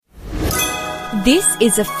This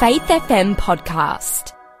is a Faith FM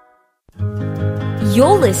podcast.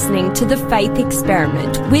 You're listening to The Faith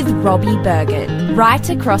Experiment with Robbie Berghan, right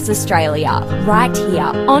across Australia, right here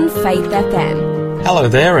on Faith FM. Hello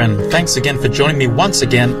there, and thanks again for joining me once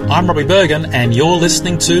again. I'm Robbie Berghan, and you're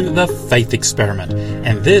listening to The Faith Experiment,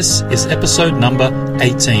 and this is episode number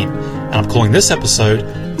 18, and I'm calling this episode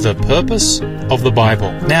The Purpose of the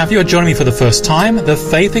Bible. Now, if you are joining me for the first time, The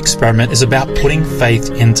Faith Experiment is about putting faith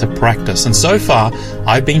into practice, and so far,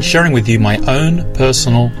 I've been sharing with you my own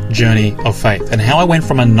personal journey of faith, and how I went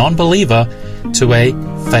from a non-believer to a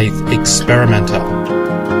faith experimenter.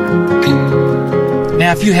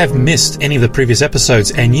 Now, if you have missed any of the previous episodes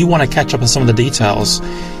and you want to catch up on some of the details,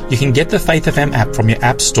 you can get the Faith FM app from your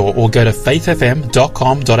app store or go to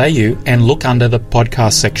faithfm.com.au and look under the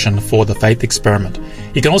podcast section for The Faith Experiment.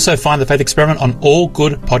 You can also find The Faith Experiment on all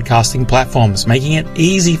good podcasting platforms, making it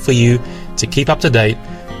easy for you to keep up to date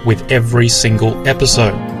with every single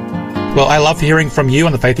episode. Well, I love hearing from you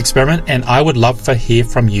on The Faith Experiment, and I would love to hear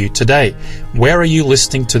from you today. Where are you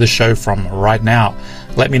listening to the show from right now?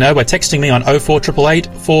 Let me know by texting me on 04888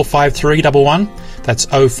 453 111. That's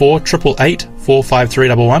 04888 453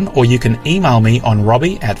 111, or you can email me on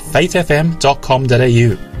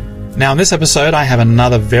robbie@faithfm.com.au. Now, in this episode, I have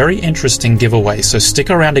another very interesting giveaway, so stick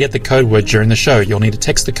around to get the code word during the show. You'll need to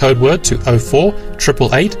text the code word to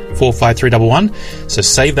 04888 453 111, so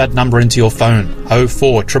save that number into your phone,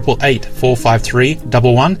 04888 453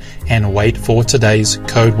 111, and wait for today's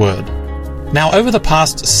code word. Now, over the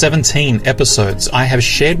past 17 episodes, I have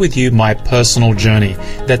shared with you my personal journey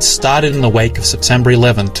that started in the wake of September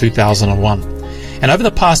 11, 2001. And over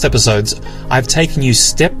the past episodes, I've taken you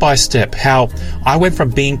step by step how I went from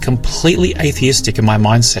being completely atheistic in my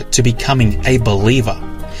mindset to becoming a believer.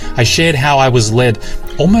 I shared how I was led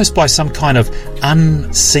almost by some kind of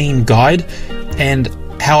unseen guide, and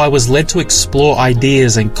how I was led to explore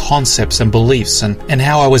ideas and concepts and beliefs, and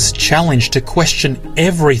how I was challenged to question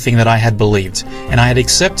everything that I had believed and I had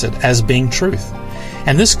accepted as being truth.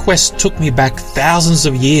 And this quest took me back thousands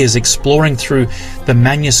of years, exploring through the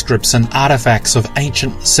manuscripts and artifacts of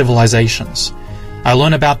ancient civilizations. I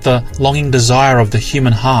learned about the longing desire of the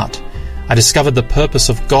human heart. I discovered the purpose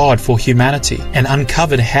of God for humanity and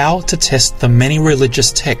uncovered how to test the many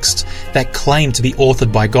religious texts that claim to be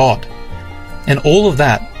authored by God. And all of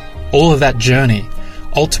that journey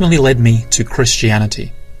ultimately led me to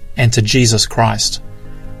Christianity and to Jesus Christ.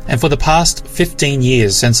 And for the past 15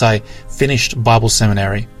 years since I finished Bible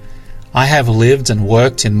seminary, I have lived and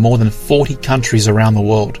worked in more than 40 countries around the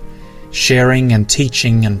world, sharing and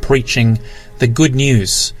teaching and preaching the good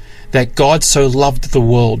news that God so loved the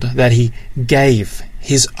world that He gave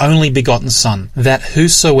His only begotten Son, that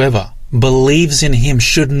whosoever believes in Him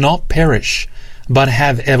should not perish, but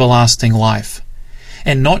have everlasting life.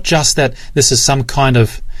 And not just that this is some kind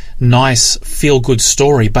of nice feel-good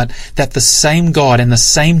story, but that the same God and the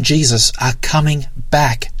same Jesus are coming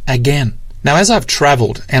back again. Now, as I've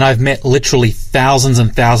traveled and I've met literally thousands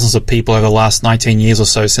and thousands of people over the last 19 years or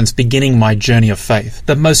so since beginning my journey of faith,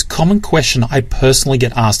 the most common question I personally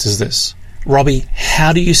get asked is this: Robbie,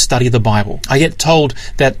 how do you study the Bible? I get told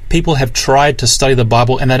that people have tried to study the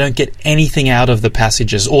Bible and they don't get anything out of the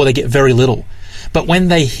passages, or they get very little. But when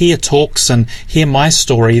they hear talks and hear my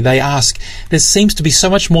story, they ask, there seems to be so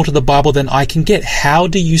much more to the Bible than I can get. How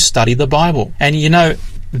do you study the Bible? And you know,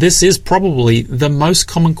 this is probably the most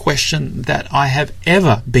common question that I have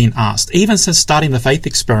ever been asked, even since starting the Faith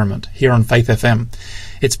Experiment here on Faith FM.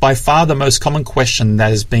 It's by far the most common question that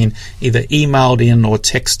has been either emailed in or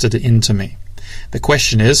texted in to me. The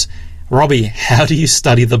question is, Robbie, how do you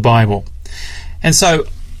study the Bible? And so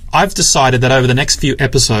I've decided that over the next few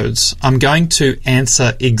episodes, I'm going to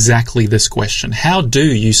answer exactly this question. How do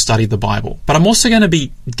you study the Bible? But I'm also going to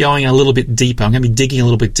be going a little bit deeper. I'm going to be digging a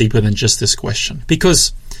little bit deeper than just this question.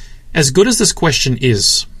 Because as good as this question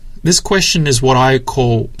is what I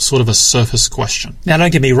call sort of a surface question. Now,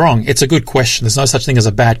 don't get me wrong, it's a good question. There's no such thing as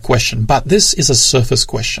a bad question. But this is a surface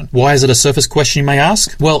question. Why is it a surface question, you may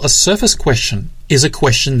ask? Well, a surface question is a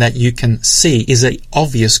question that you can see is an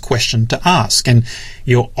obvious question to ask, and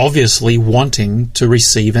you're obviously wanting to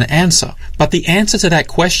receive an answer. But the answer to that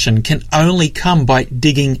question can only come by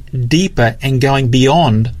digging deeper and going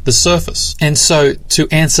beyond the surface. And so to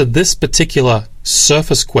answer this particular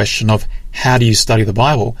surface question of how do you study the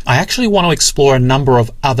Bible, I actually want to explore a number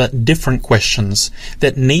of other different questions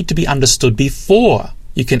that need to be understood before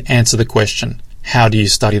you can answer the question, how do you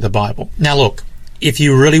study the Bible? Now look, if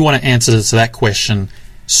you really want to answer to that question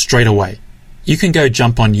straight away, you can go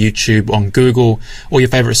jump on YouTube, on Google, or your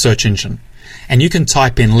favorite search engine, and you can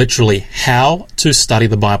type in literally how to study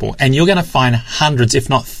the Bible, and you're going to find hundreds, if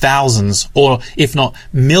not thousands, or if not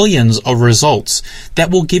millions of results that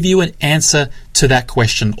will give you an answer to that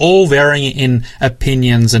question, all varying in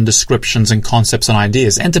opinions and descriptions and concepts and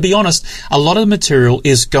ideas. And to be honest, a lot of the material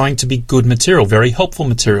is going to be good material, very helpful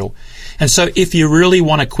material. And so if you really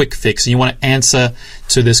want a quick fix and you want to answer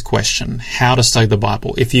to this question, how to study the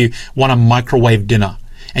Bible, if you want a microwave dinner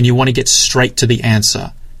and you want to get straight to the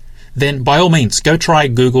answer, then by all means, go try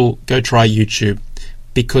Google, go try YouTube,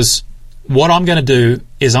 because what I'm going to do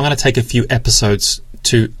is I'm going to take a few episodes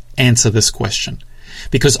to answer this question,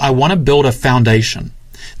 because I want to build a foundation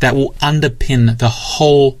that will underpin the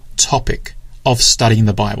whole topic of studying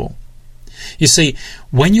the Bible. You see,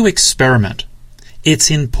 when you experiment, it's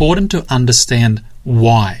important to understand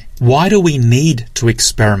why. Why do we need to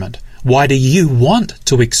experiment? Why do you want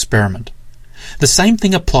to experiment? The same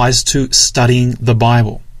thing applies to studying the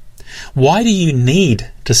Bible. Why do you need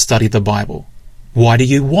to study the Bible? Why do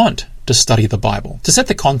you want to study the Bible? To set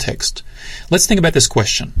the context, let's think about this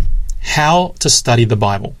question. How to study the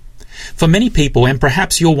Bible? For many people, and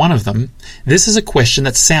perhaps you're one of them, this is a question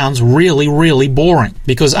that sounds really, really boring.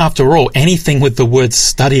 Because after all, anything with the word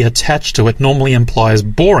study attached to it normally implies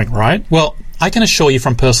boring, right? Well, I can assure you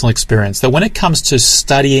from personal experience that when it comes to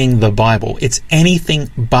studying the Bible, it's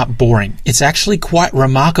anything but boring. It's actually quite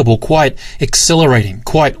remarkable, quite exhilarating,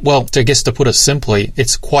 quite, well, I guess to put it simply,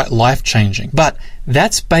 it's quite life-changing. But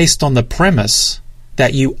that's based on the premise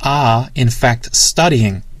that you are, in fact,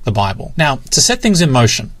 studying the Bible. Now, to set things in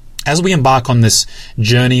motion, as we embark on this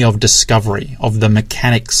journey of discovery of the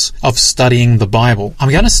mechanics of studying the Bible,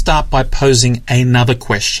 I'm going to start by posing another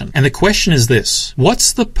question. And the question is this: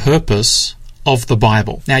 what's the purpose of the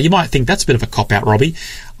Bible? Now, you might think that's a bit of a cop-out, Robbie.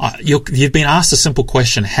 You've been asked a simple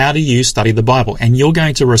question: how do you study the Bible? And you're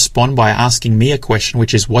going to respond by asking me a question,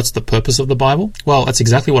 which is, what's the purpose of the Bible? Well, that's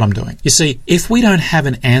exactly what I'm doing. You see, if we don't have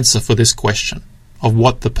an answer for this question of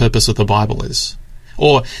what the purpose of the Bible is,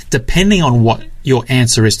 or depending on what your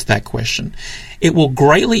answer is to that question, it will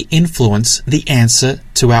greatly influence the answer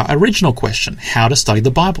to our original question, how to study the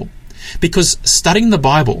Bible. Because studying the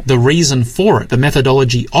Bible, the reason for it, the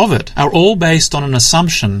methodology of it, are all based on an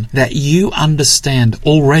assumption that you understand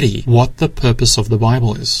already what the purpose of the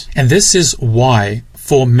Bible is. And this is why,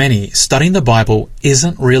 for many, studying the Bible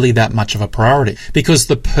isn't really that much of a priority, because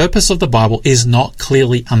the purpose of the Bible is not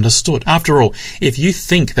clearly understood. After all, if you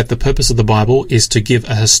think that the purpose of the Bible is to give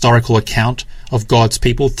a historical account of God's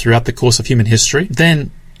people throughout the course of human history, then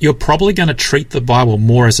you're probably going to treat the Bible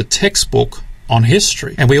more as a textbook on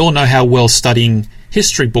history. And we all know how well studying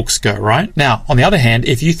history books go, right? Now, on the other hand,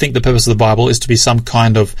 if you think the purpose of the Bible is to be some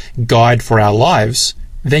kind of guide for our lives,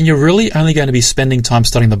 then you're really only going to be spending time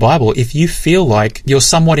studying the Bible if you feel like you're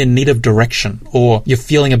somewhat in need of direction or you're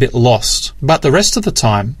feeling a bit lost. But the rest of the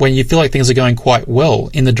time, when you feel like things are going quite well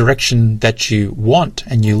in the direction that you want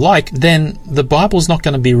and you like, then the Bible's not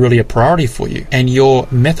going to be really a priority for you. And your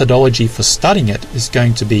methodology for studying it is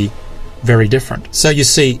going to be very different. So you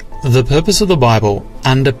see, the purpose of the Bible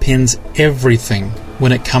underpins everything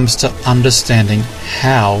when it comes to understanding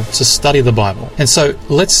how to study the Bible. And so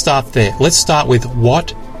let's start there. Let's start with,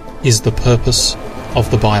 what is the purpose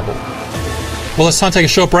of the Bible? Well, it's time to take a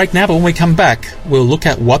short break now, but when we come back, we'll look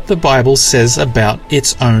at what the Bible says about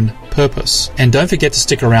its own purpose. And don't forget to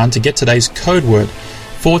stick around to get today's code word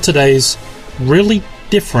for today's really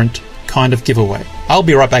different kind of giveaway. I'll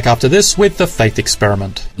be right back after this with The Faith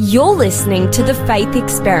Experiment. You're listening to The Faith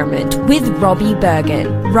Experiment with Robbie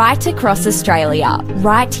Berghan, right across Australia,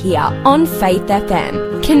 right here on Faith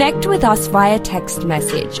FM. Connect with us via text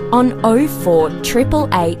message on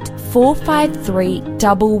 0488 453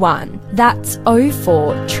 111. That's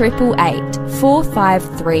 0488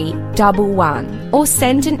 453 111. Or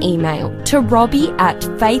send an email to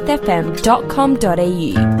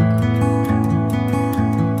robbie@faithfm.com.au.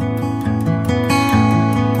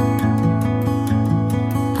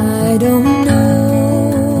 I don't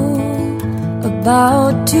know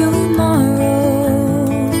about tomorrow.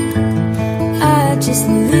 I just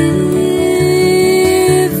live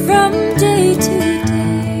from day to day,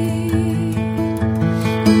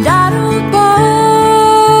 and I don't borrow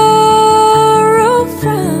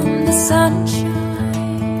from the sunshine,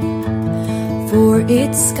 for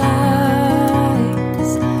its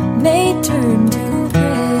skies may turn to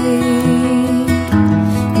gray,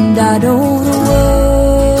 and I don't worry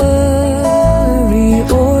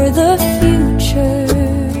or the future,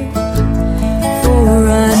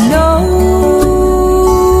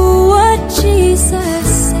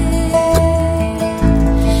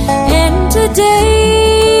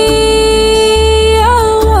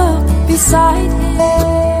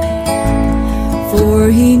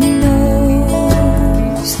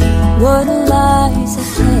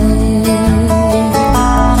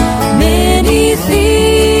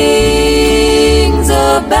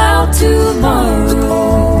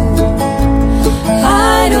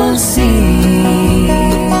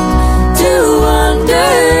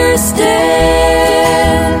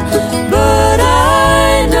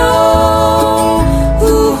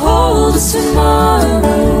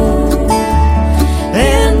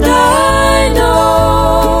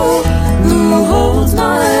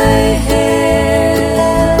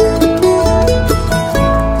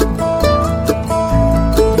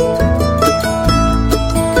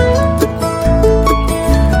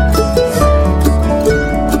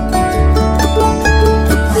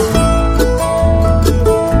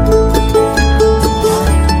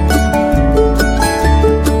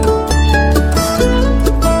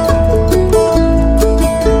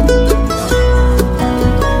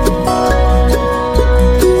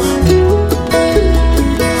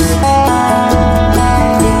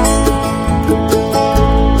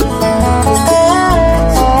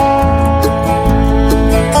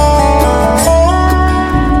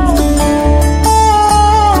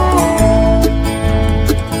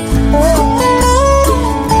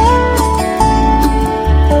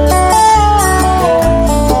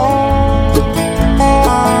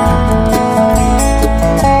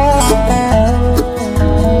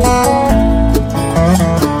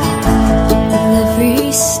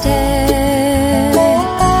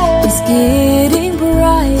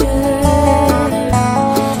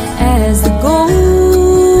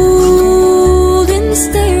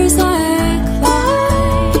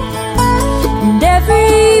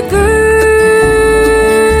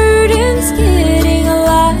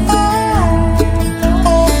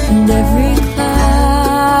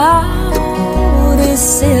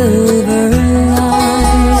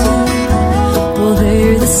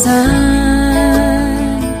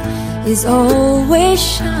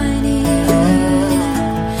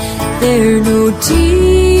 there no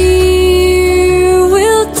tear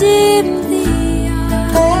will dim the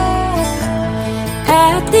eye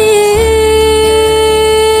at the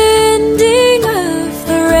ending of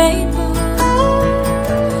the rainbow,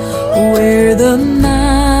 where the mountains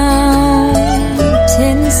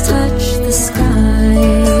touch the sky.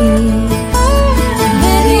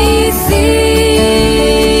 Many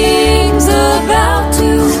things about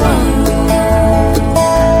tomorrow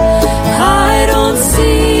I don't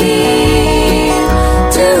seem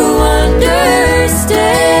to understand,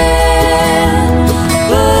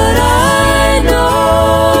 but I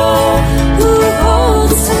know who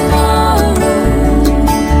holds tomorrow,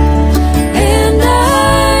 and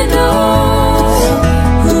I know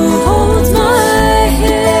who holds my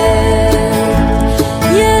hand.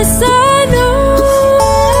 Yes, I know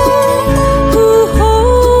who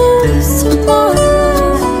holds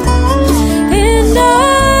tomorrow, and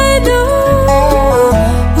I know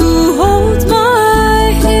who holds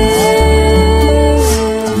my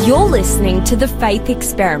hand. You're listening to The Faith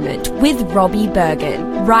Experiment with Robbie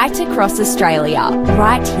Berghan, right across Australia,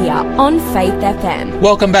 right here on Faith FM.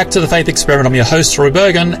 Welcome back to The Faith Experiment. I'm your host, Robbie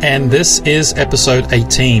Berghan, and this is episode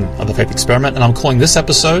 18 of The Faith Experiment, and I'm calling this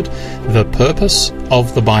episode The Purpose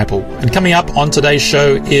of the Bible. And coming up on today's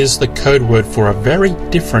show is the code word for a very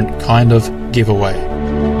different kind of giveaway.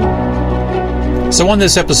 So on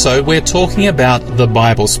this episode, we're talking about the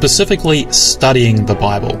Bible, specifically studying the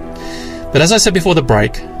Bible. But as I said before the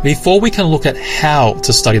break, before we can look at how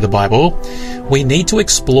to study the Bible, we need to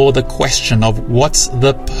explore the question of what's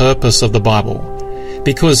the purpose of the Bible,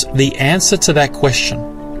 because the answer to that question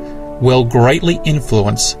will greatly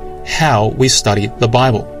influence how we study the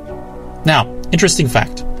Bible. Now, interesting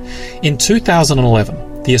fact. In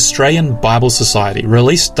 2011, the Australian Bible Society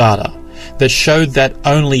released data that showed that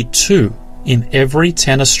only 2 in every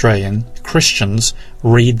 10 Australian Christians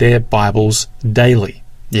read their Bibles daily.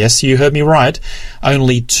 Yes, you heard me right.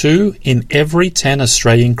 Only 2 in every 10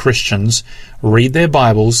 Australian Christians read their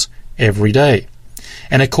Bibles every day.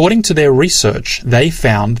 And according to their research, they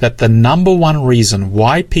found that the number one reason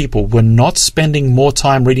why people were not spending more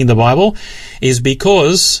time reading the Bible is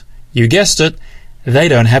because, you guessed it, they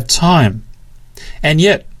don't have time. And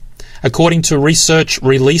yet, according to research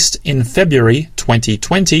released in February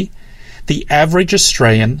 2020, the average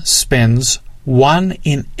Australian spends 1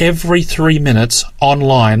 in every 3 minutes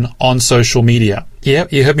online on social media. Yeah,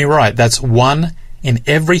 you heard me right. That's 1 in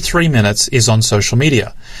every 3 minutes is on social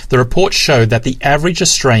media. The report showed that the average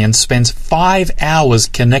Australian spends 5 hours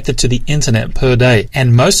connected to the internet per day,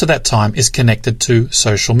 and most of that time is connected to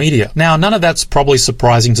social media. Now, none of that's probably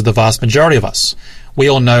surprising to the vast majority of us. We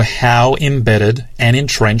all know how embedded and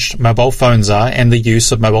entrenched mobile phones are and the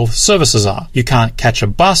use of mobile services are. You can't catch a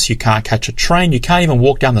bus, you can't catch a train, you can't even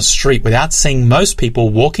walk down the street without seeing most people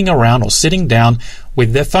walking around or sitting down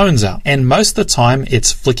with their phones out. And most of the time,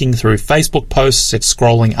 it's flicking through Facebook posts, it's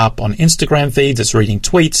scrolling up on Instagram feeds, it's reading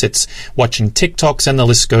tweets, it's watching TikToks, and the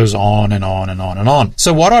list goes on and on and on and on.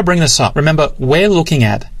 So why do I bring this up? Remember, we're looking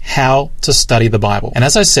at how to study the Bible. And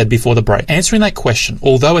as I said before the break, answering that question,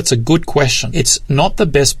 although it's a good question, it's not the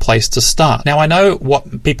best place to start. Now, I know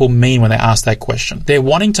what people mean when they ask that question. They're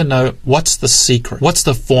wanting to know what's the secret, what's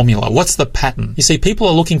the formula, what's the pattern. You see, people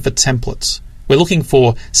are looking for templates. We're looking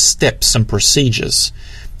for steps and procedures.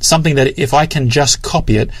 Something that if I can just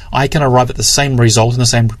copy it, I can arrive at the same result and the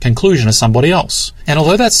same conclusion as somebody else. And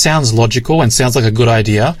although that sounds logical and sounds like a good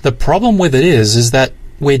idea, the problem with it is that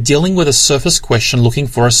we're dealing with a surface question looking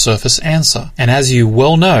for a surface answer. And as you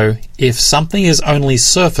well know, if something is only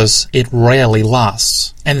surface, it rarely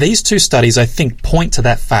lasts. And these 2 studies, I think, point to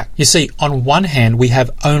that fact. You see, on one hand, we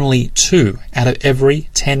have only 2 out of every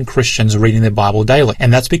 10 Christians reading their Bible daily.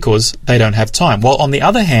 And that's because they don't have time. While on the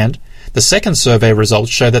other hand, the second survey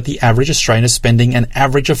results show that the average Australian is spending an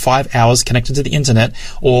average of 5 hours connected to the internet,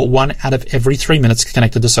 or 1 out of every 3 minutes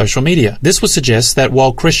connected to social media. This would suggest that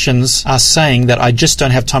while Christians are saying that I just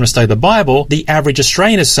don't have time to study the Bible, the average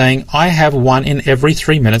Australian is saying I have 1 in every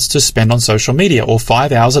 3 minutes to spend on social media, or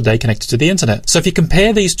 5 hours a day connected to the internet. So if you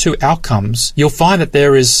compare these 2 outcomes, you'll find that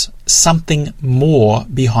there is something more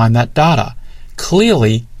behind that data.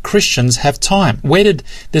 Clearly, Christians have time. Where did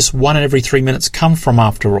this 1 in every 3 minutes come from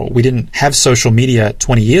after all? We didn't have social media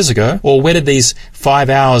 20 years ago. Or where did these 5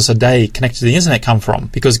 hours a day connected to the internet come from?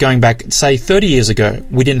 Because going back, say, 30 years ago,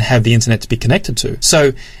 we didn't have the internet to be connected to.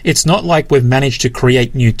 So it's not like we've managed to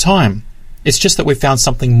create new time. It's just that we found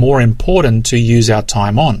something more important to use our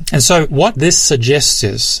time on. And so what this suggests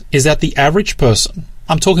is that the average person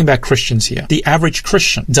I'm talking about Christians here. The average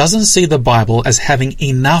Christian doesn't see the Bible as having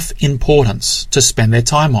enough importance to spend their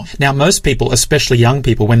time on. Now, most people, especially young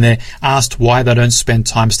people, when they're asked why they don't spend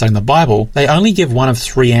time studying the Bible, they only give one of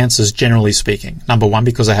three answers, generally speaking. Number one,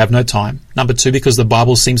 because I have no time. Number two, because the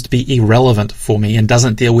Bible seems to be irrelevant for me and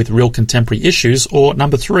doesn't deal with real contemporary issues. Or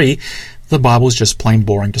number three, the Bible is just plain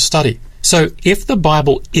boring to study. So if the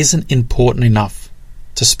Bible isn't important enough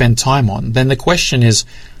to spend time on, then the question is,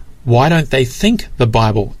 why don't they think the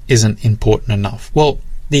Bible isn't important enough? Well,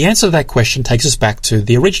 the answer to that question takes us back to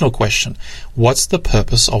the original question. What's the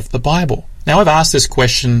purpose of the Bible? Now, I've asked this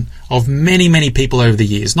question of many, many people over the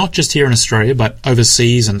years, not just here in Australia, but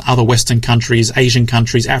overseas and other Western countries, Asian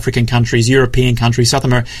countries, African countries, European countries, South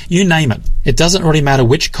America, you name it. It doesn't really matter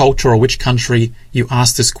which culture or which country you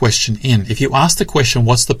ask this question in. If you ask the question,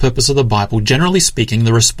 what's the purpose of the Bible? Generally speaking,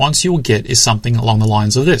 the response you will get is something along the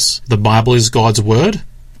lines of this. The Bible is God's Word.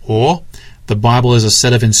 Or the Bible is a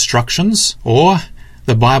set of instructions, or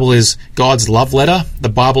the Bible is God's love letter, the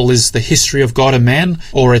Bible is the history of God and man,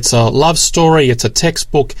 or it's a love story, it's a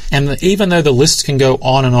textbook. And even though the list can go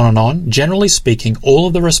on and on and on, generally speaking, all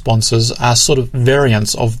of the responses are sort of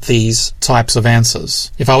variants of these types of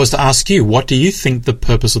answers. If I was to ask you, what do you think the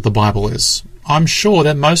purpose of the Bible is? I'm sure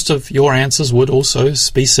that most of your answers would also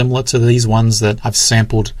be similar to these ones that I've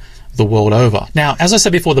sampled the world over. Now, as I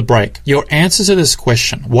said before the break, your answer to this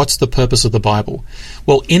question, what's the purpose of the Bible,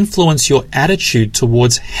 will influence your attitude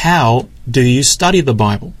towards how do you study the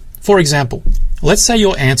Bible. For example, let's say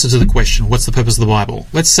your answer to the question, what's the purpose of the Bible?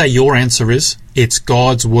 Let's say your answer is, it's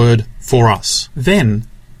God's Word for us. Then,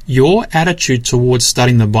 your attitude towards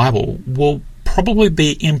studying the Bible will probably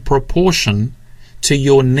be in proportion to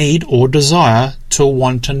your need or desire to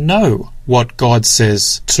want to know what God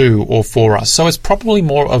says to or for us. So it's probably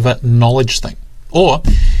more of a knowledge thing. Or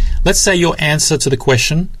let's say your answer to the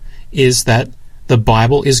question is that the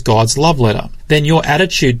Bible is God's love letter. Then your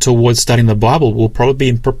attitude towards studying the Bible will probably be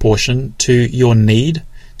in proportion to your need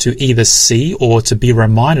to either see or to be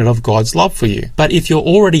reminded of God's love for you. But if you're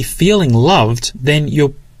already feeling loved, then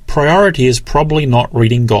your priority is probably not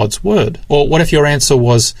reading God's Word. Or what if your answer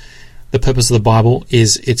was, the purpose of the Bible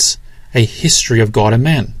is it's a history of God and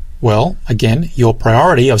man? Well, again, your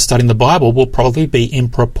priority of studying the Bible will probably be in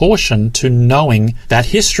proportion to knowing that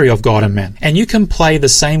history of God and man. And you can play the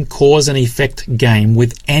same cause and effect game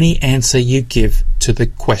with any answer you give to the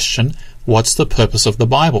question, what's the purpose of the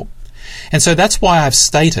Bible? And so that's why I've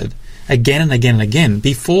stated again and again and again,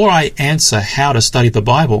 before I answer how to study the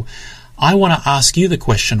Bible, I want to ask you the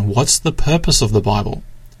question, what's the purpose of the Bible?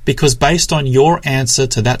 Because based on your answer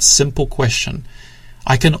to that simple question,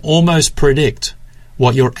 I can almost predict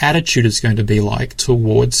what your attitude is going to be like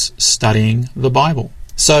towards studying the Bible.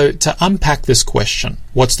 So to unpack this question,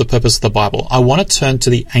 what's the purpose of the Bible? I want to turn to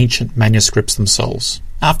the ancient manuscripts themselves.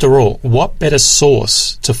 After all, what better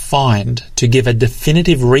source to find to give a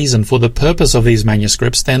definitive reason for the purpose of these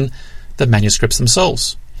manuscripts than the manuscripts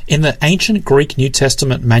themselves? In the ancient Greek New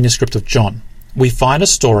Testament manuscript of John, we find a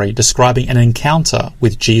story describing an encounter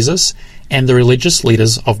with Jesus and the religious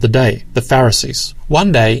leaders of the day, the Pharisees.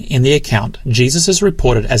 One day in the account, Jesus is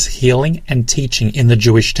reported as healing and teaching in the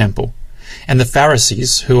Jewish temple. And the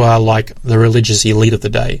Pharisees, who are like the religious elite of the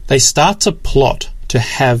day, they start to plot to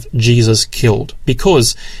have Jesus killed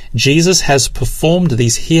because Jesus has performed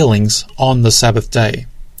these healings on the Sabbath day,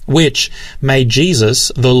 which made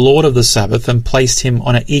Jesus the Lord of the Sabbath and placed him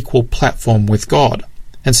on an equal platform with God.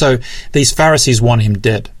 And so these Pharisees want him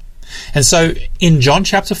dead. And so in John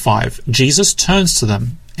chapter 5, Jesus turns to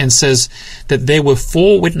them and says that there were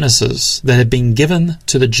 4 witnesses that had been given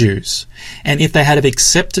to the Jews. And if they had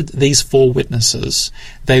accepted these 4 witnesses,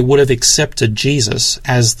 they would have accepted Jesus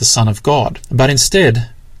as the Son of God. But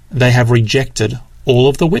instead, they have rejected all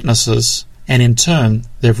of the witnesses, and in turn,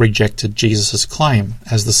 they've rejected Jesus' claim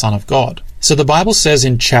as the Son of God. So the Bible says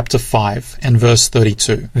in chapter 5 and verse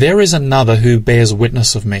 32, "There is another who bears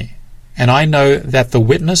witness of me, and I know that the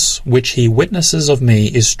witness which he witnesses of me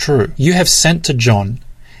is true. You have sent to John,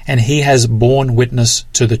 and he has borne witness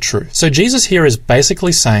to the truth." So Jesus here is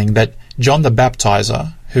basically saying that John the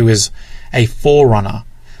Baptizer, who is a forerunner,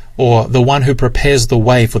 or the one who prepares the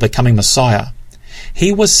way for the coming Messiah,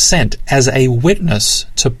 he was sent as a witness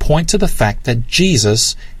to point to the fact that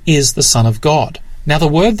Jesus is the Son of God. Now, the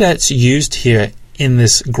word that's used here in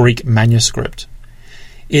this Greek manuscript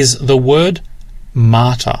is the word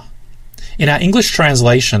martyr. In our English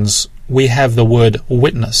translations, we have the word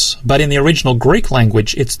witness, but in the original Greek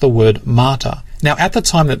language, it's the word martyr. Now, at the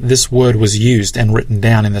time that this word was used and written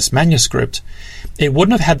down in this manuscript, it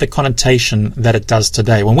wouldn't have had the connotation that it does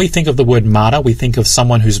today. When we think of the word martyr, we think of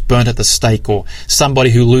someone who's burnt at the stake or somebody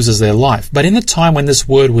who loses their life. But in the time when this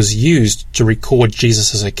word was used to record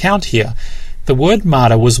Jesus' account here, the word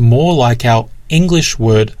martyr was more like our English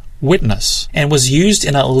word witness and was used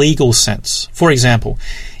in a legal sense. For example,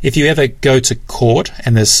 if you ever go to court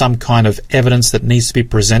and there's some kind of evidence that needs to be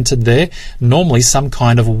presented there, normally some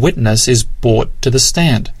kind of witness is brought to the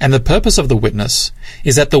stand. And the purpose of the witness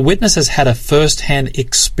is that the witness has had a first-hand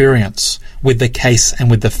experience with the case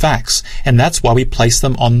and with the facts, and that's why we place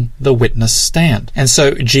them on the witness stand. And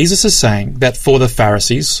so Jesus is saying that for the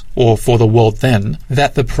Pharisees, or for the world then,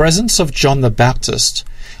 that the presence of John the Baptist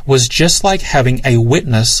was just like having a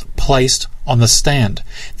witness placed on the stand.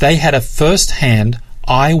 They had a first-hand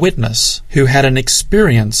eyewitness who had an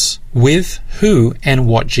experience with who and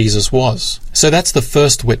what Jesus was. So that's the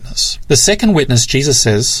first witness. The second witness, Jesus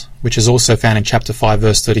says, which is also found in chapter 5,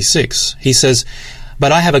 verse 36, he says,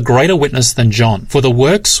 "But I have a greater witness than John, for the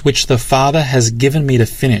works which the Father has given me to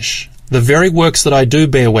finish, the very works that I do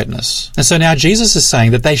bear witness." And so now Jesus is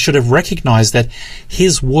saying that they should have recognized that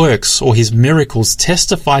his works or his miracles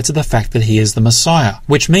testify to the fact that he is the Messiah,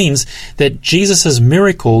 which means that Jesus'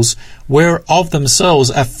 miracles were of themselves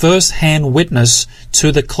a first-hand witness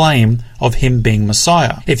to the claim of him being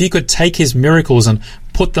Messiah. If you could take his miracles and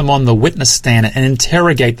put them on the witness stand and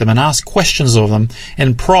interrogate them and ask questions of them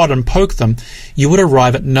and prod and poke them, you would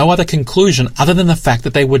arrive at no other conclusion other than the fact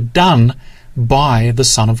that they were done by the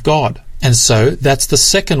Son of God. And so that's the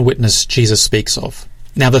second witness Jesus speaks of.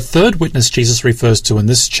 Now the third witness Jesus refers to in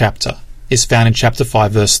this chapter is found in chapter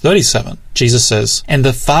 5, verse 37. Jesus says, "And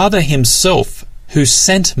the Father himself who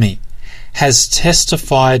sent me has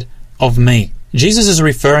testified of me." Jesus is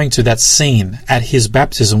referring to that scene at his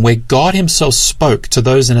baptism where God himself spoke to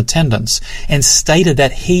those in attendance and stated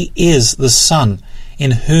that he is the Son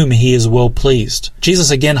in whom he is well pleased. Jesus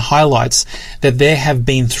again highlights that there have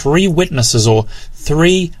been three witnesses or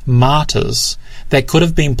three martyrs that could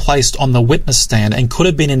have been placed on the witness stand and could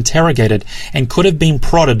have been interrogated and could have been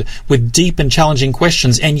prodded with deep and challenging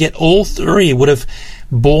questions, and yet all three would have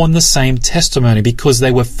borne the same testimony because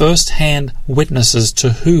they were first-hand witnesses to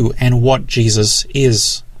who and what Jesus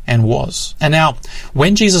is and was. And now,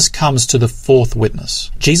 when Jesus comes to the fourth witness,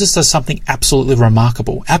 Jesus does something absolutely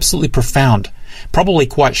remarkable, absolutely profound, probably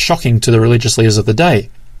quite shocking to the religious leaders of the day,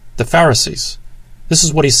 the Pharisees. This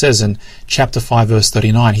is what he says in chapter 5, verse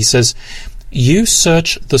 39. He says, "You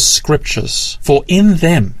search the scriptures, for in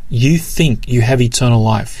them you think you have eternal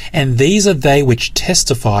life, and these are they which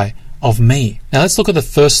testify of me." Now let's look at the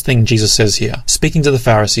first thing Jesus says here. Speaking to the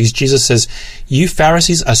Pharisees, Jesus says, "You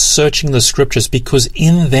Pharisees are searching the scriptures because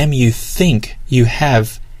in them you think you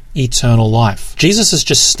have eternal life." Jesus has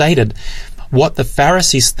just stated what the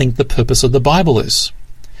Pharisees think the purpose of the Bible is.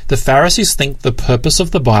 The Pharisees think the purpose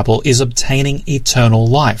of the Bible is obtaining eternal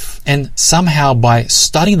life. And somehow by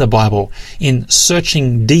studying the Bible, in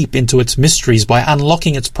searching deep into its mysteries, by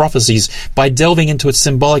unlocking its prophecies, by delving into its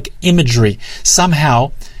symbolic imagery,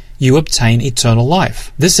 somehow you obtain eternal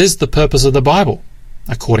life. This is the purpose of the Bible,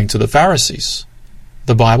 according to the Pharisees.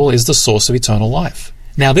 The Bible is the source of eternal life.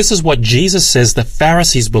 Now this is what Jesus says the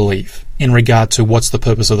Pharisees believe in regard to what's the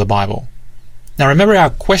purpose of the Bible. Now remember, our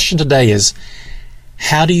question today is,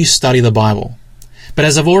 how do you study the Bible? But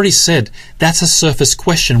as I've already said, that's a surface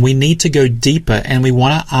question. We need to go deeper and we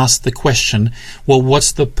want to ask the question, well,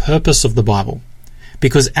 what's the purpose of the Bible?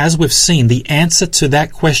 Because as we've seen, the answer to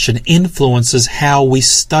that question influences how we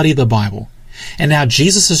study the Bible. And now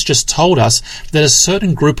Jesus has just told us that a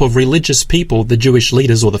certain group of religious people, the Jewish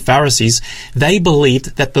leaders or the Pharisees, they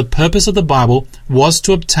believed that the purpose of the Bible was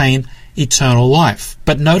to obtain eternal life.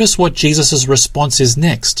 But notice what Jesus' response is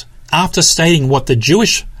next. After stating what the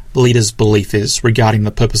Jewish leaders' belief is regarding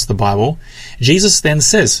the purpose of the Bible, Jesus then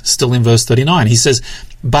says, still in verse 39, he says,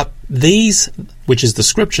 "But these," which is the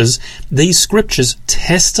scriptures, "these scriptures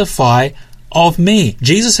testify of me."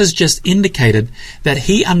 Jesus has just indicated that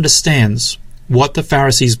he understands what the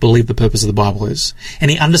Pharisees believe the purpose of the Bible is,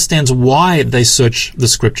 and he understands why they search the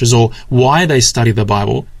scriptures or why they study the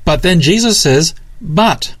Bible. But then Jesus says,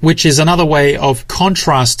 "But," which is another way of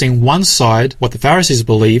contrasting one side, what the Pharisees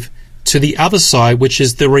believe, to the other side, which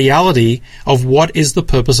is the reality of what is the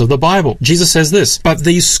purpose of the Bible. Jesus says this, "But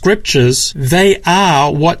these scriptures, they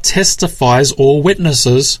are what testifies or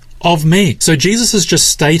witnesses of me." So Jesus has just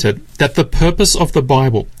stated that the purpose of the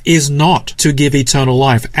Bible is not to give eternal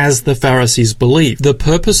life as the Pharisees believe. The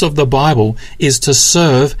purpose of the Bible is to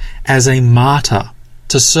serve as a martyr,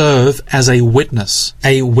 to serve as a witness.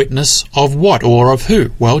 A witness of what or of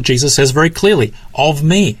who? Well, Jesus says very clearly, of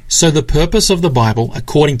me. So the purpose of the Bible,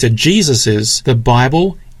 according to Jesus, is the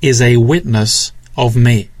Bible is a witness of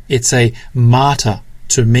me. It's a martyr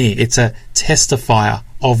to me. It's a testifier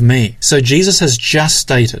of me. So Jesus has just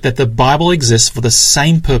stated that the Bible exists for the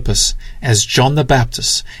same purpose as John the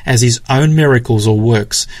Baptist, as his own miracles or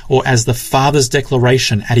works, or as the Father's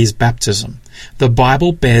declaration at his baptism. The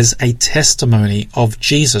Bible bears a testimony of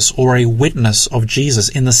Jesus, or a witness of Jesus,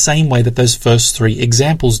 in the same way that those first three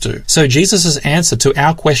examples do. So Jesus' answer to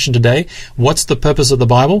our question today, what's the purpose of the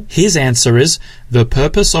Bible? His answer is, the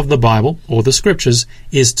purpose of the Bible, or the Scriptures,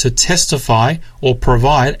 is to testify or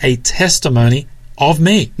provide a testimony of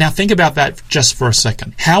me. Now think about that just for a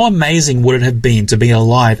second. How amazing would it have been to be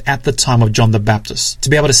alive at the time of John the Baptist, to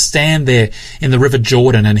be able to stand there in the River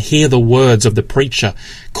Jordan and hear the words of the preacher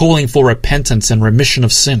calling for repentance and remission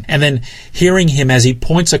of sin, and then hearing him as he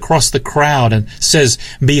points across the crowd and says,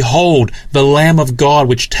 "Behold, the Lamb of God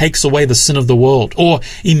which takes away the sin of the world." Or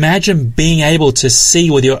imagine being able to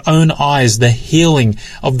see with your own eyes the healing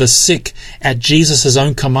of the sick at Jesus'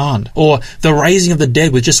 own command, or the raising of the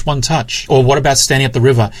dead with just one touch. Or what about standing at the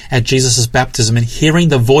river at Jesus' baptism and hearing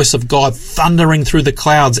the voice of God thundering through the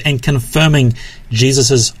clouds and confirming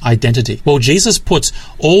Jesus' identity? Well, Jesus puts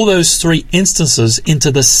all those three instances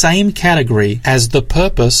into the same category as the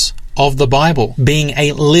purpose of the Bible, being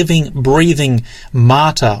a living, breathing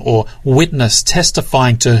martyr or witness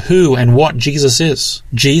testifying to who and what Jesus is.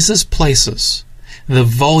 Jesus places the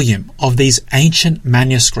volume of these ancient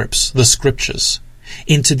manuscripts, the Scriptures,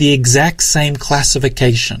 into the exact same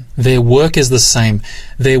classification. Their work is the same.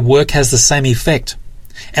 Their work has the same effect.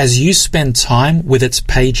 As you spend time with its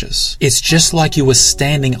pages, it's just like you were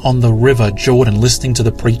standing on the river Jordan listening to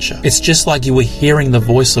the preacher. It's just like you were hearing the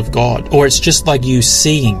voice of God, or it's just like you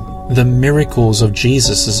seeing the miracles of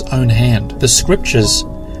Jesus' own hand. The Scriptures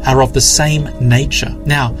are of the same nature.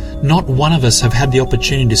 Now, not one of us have had the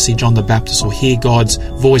opportunity to see John the Baptist or hear God's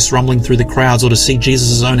voice rumbling through the crowds or to see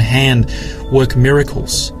Jesus' own hand work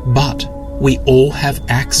miracles, but we all have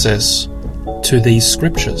access to these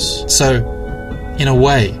Scriptures. So, in a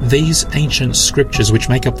way, these ancient Scriptures which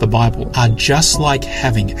make up the Bible are just like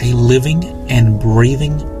having a living and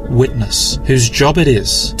breathing witness whose job it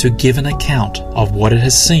is to give an account of what it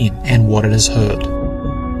has seen and what it has heard.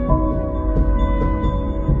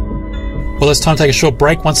 Well, it's time to take a short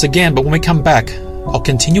break once again, but when we come back, I'll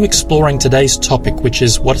continue exploring today's topic, which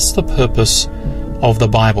is what's the purpose of the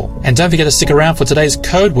Bible. And don't forget to stick around for today's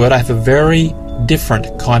code word. I have a very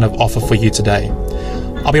different kind of offer for you today.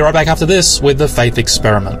 I'll be right back after this with the Faith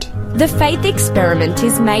Experiment. The Faith Experiment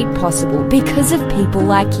is made possible because of people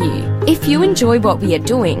like you. If you enjoy what we are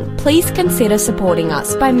doing, please consider supporting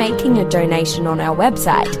us by making a donation on our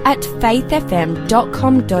website at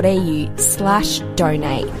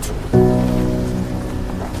faithfm.com.au/donate.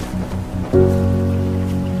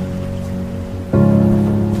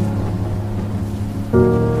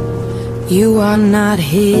 You are not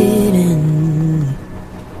hidden.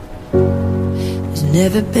 There's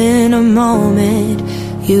never been a moment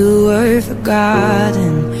you were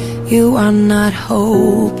forgotten. You are not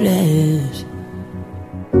hopeless.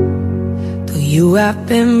 Though you have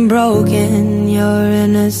been broken, your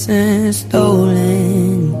innocence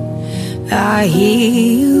stolen, I hear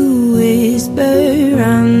you whisper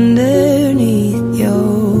underneath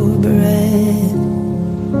your breath.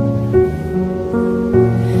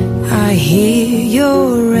 I hear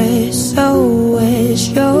your SOS,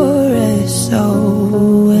 your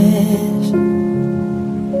SOS.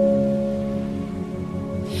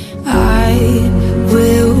 I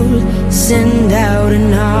will send out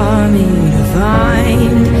an army to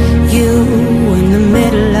find you in the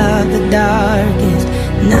middle of the darkest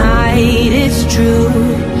night. It's true,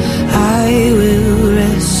 I will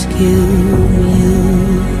rescue you.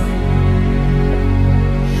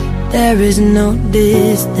 There is no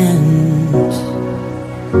distance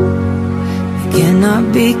that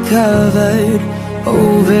cannot be covered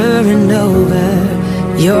over and over.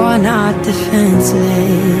 You're not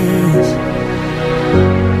defenseless.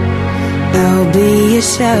 I'll be your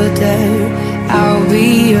shelter, I'll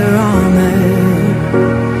be your armor.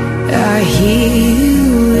 I hear you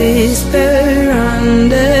whisper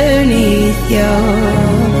underneath your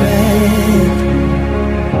breath.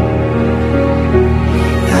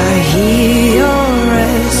 I hear your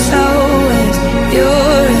SOS,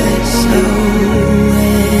 your SOS.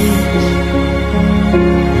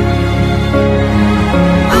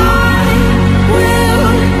 I will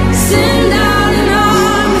send out an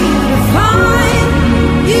army to find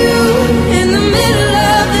you in the middle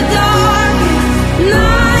of the darkest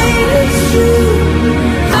night. It's true,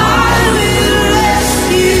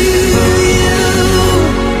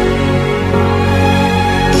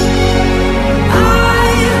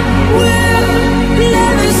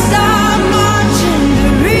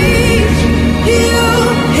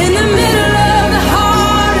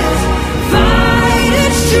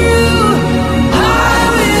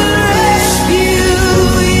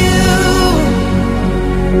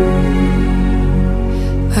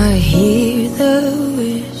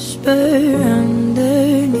 whisper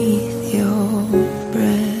underneath your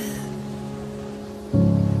breath.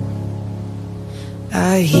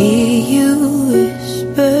 I hear you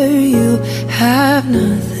whisper you have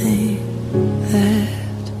nothing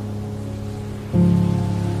left.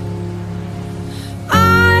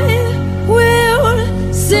 I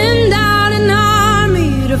will send out an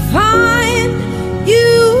army to find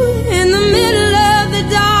you in the middle of the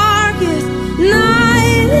darkest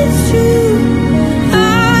night. It's true, I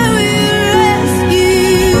will rescue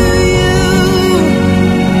you.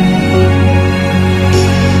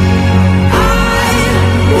 I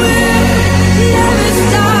will never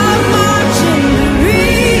stop marching to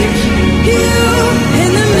reach you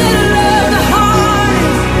in the middle of the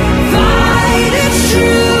hardest fight. It's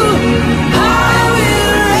true, I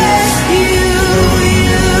will rescue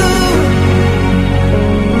you.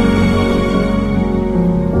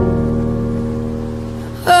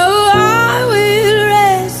 Oh, I will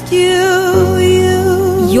rescue you.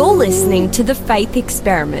 You're listening to The Faith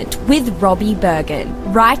Experiment with Robbie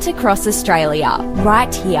Berghan, right across Australia,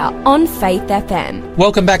 right here on Faith FM.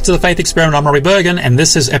 Welcome back to The Faith Experiment. I'm Robbie Berghan, and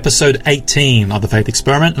this is episode 18 of The Faith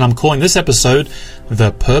Experiment, and I'm calling this episode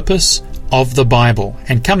The Purpose of the Bible.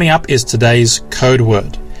 And coming up is today's code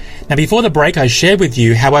word. Now, before the break, I shared with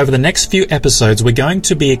you how over the next few episodes we're going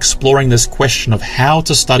to be exploring this question of how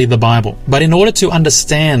to study the Bible. But in order to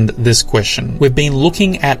understand this question, we've been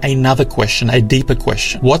looking at another question, a deeper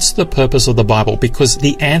question. What's the purpose of the Bible? Because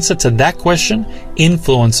the answer to that question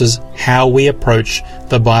influences how we approach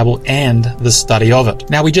the Bible and the study of it.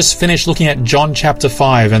 Now, we just finished looking at John chapter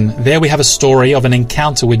 5, and there we have a story of an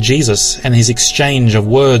encounter with Jesus and his exchange of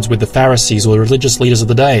words with the Pharisees or the religious leaders of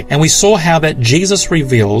the day. And we saw how that Jesus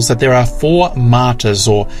reveals that there are 4 martyrs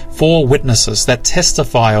or 4 witnesses that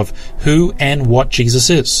testify of who and what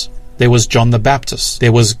Jesus is. There was John the Baptist,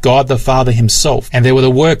 there was God the Father himself, and there were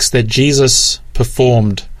the works that Jesus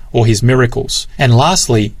performed or his miracles. And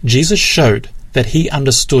lastly, Jesus showed that he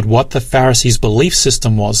understood what the Pharisees' belief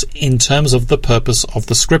system was in terms of the purpose of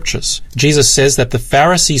the Scriptures. Jesus says that the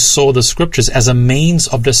Pharisees saw the Scriptures as a means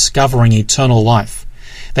of discovering eternal life.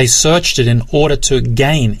 They searched it in order to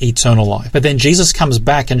gain eternal life. But then Jesus comes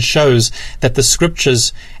back and shows that the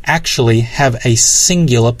Scriptures actually have a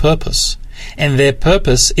singular purpose. And their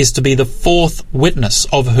purpose is to be the 4th witness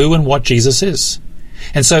of who and what Jesus is.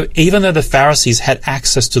 And so even though the Pharisees had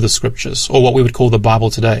access to the Scriptures, or what we would call the Bible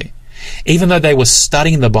today, even though they were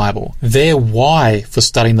studying the Bible, their why for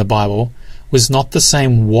studying the Bible was not the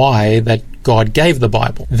same why that God gave the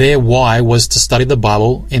Bible. Their why was to study the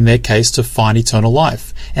Bible, in their case, to find eternal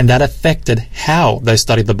life. And that affected how they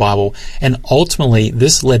studied the Bible. And ultimately,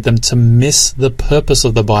 this led them to miss the purpose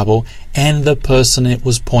of the Bible and the person it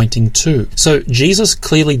was pointing to. So Jesus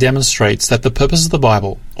clearly demonstrates that the purpose of the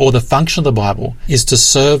Bible, or the function of the Bible, is to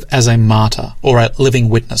serve as a martyr or a living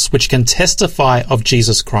witness, which can testify of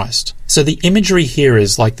Jesus Christ. So the imagery here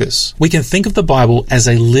is like this. We can think of the Bible as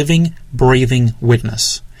a living, breathing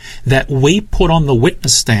witness that we put on the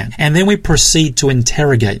witness stand, and then we proceed to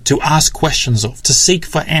interrogate, to ask questions of, to seek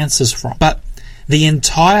for answers from. But the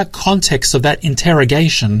entire context of that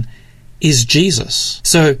interrogation is Jesus.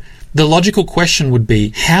 So the logical question would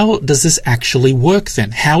be, how does this actually work then?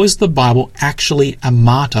 How is the Bible actually a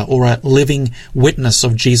martyr or a living witness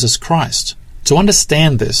of Jesus Christ? To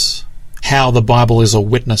understand this, how the Bible is a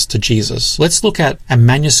witness to Jesus, let's look at a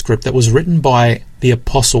manuscript that was written by the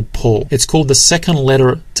Apostle Paul. It's called the second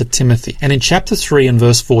letter to Timothy. And in chapter 3 and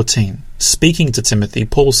verse 14, speaking to Timothy,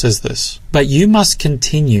 Paul says this, "But you must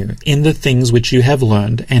continue in the things which you have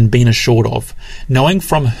learned and been assured of, knowing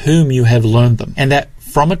from whom you have learned them, and that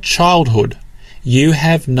from a childhood you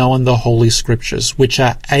have known the Holy Scriptures, which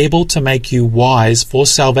are able to make you wise for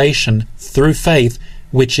salvation through faith,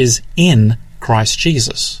 which is in Christ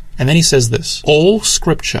Jesus." And then he says this, "All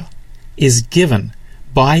Scripture is given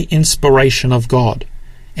by inspiration of God,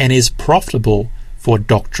 and is profitable for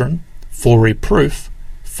doctrine, for reproof,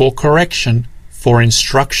 for correction, for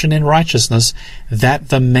instruction in righteousness, that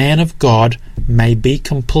the man of God may be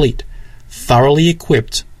complete, thoroughly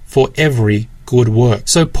equipped for every good work."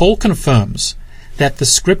 So Paul confirms that the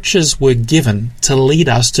Scriptures were given to lead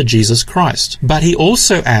us to Jesus Christ. But he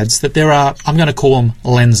also adds that there are, I'm going to call them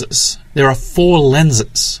lenses. There are 4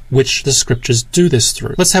 lenses which the Scriptures do this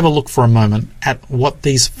through. Let's have a look for a moment at what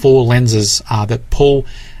these 4 lenses are that Paul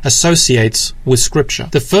associates with Scripture.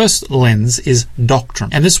 The first lens is doctrine.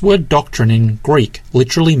 And this word doctrine in Greek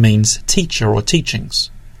literally means teacher or teachings.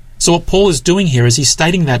 So what Paul is doing here is he's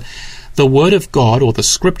stating that the Word of God, or the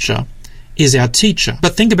Scripture, is our teacher.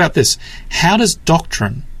 But think about this. How does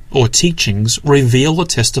doctrine or teachings reveal or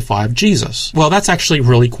testify of Jesus? Well, that's actually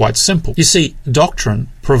really quite simple. You see, doctrine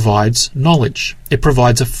provides knowledge. It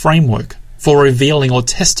provides a framework for revealing or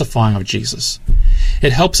testifying of Jesus.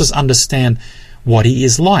 It helps us understand what he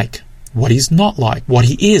is like, what he's not like, what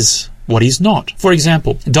he is, what he's not. For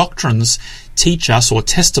example, doctrines teach us or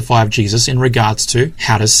testify of Jesus in regards to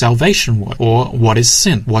how does salvation work, or what is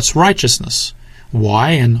sin, what's righteousness,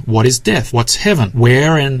 why and what is death, what's heaven,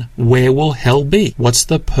 where and where will hell be, what's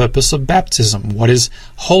the purpose of baptism, what is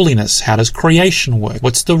holiness, how does creation work,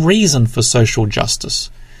 what's the reason for social justice,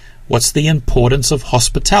 what's the importance of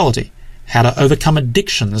hospitality, how to overcome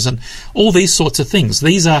addictions, and all these sorts of things.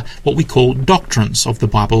 These are what we call doctrines of the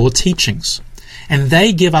Bible, or teachings. And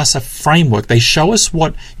they give us a framework. They show us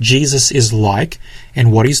what Jesus is like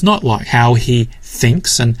and what he's not like, how he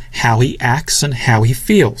thinks and how he acts and how he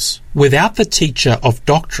feels. Without the teacher of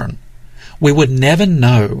doctrine, we would never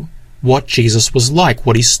know what Jesus was like,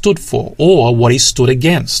 what he stood for, or what he stood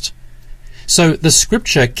against. So the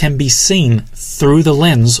scripture can be seen through the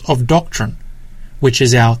lens of doctrine, which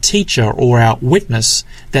is our teacher or our witness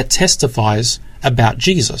that testifies about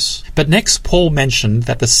Jesus. But next, Paul mentioned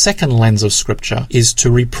that the second lens of Scripture is to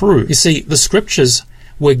reprove. You see, the Scriptures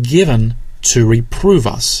were given to reprove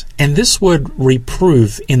us. And this word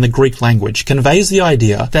reprove in the Greek language conveys the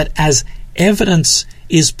idea that as evidence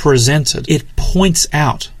is presented, it points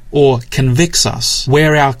out or convicts us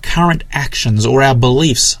where our current actions or our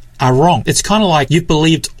beliefs are wrong. It's kind of like you've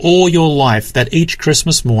believed all your life that each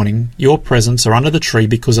Christmas morning your presents are under the tree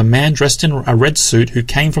because a man dressed in a red suit who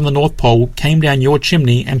came from the North Pole came down your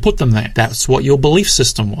chimney and put them there. That's what your belief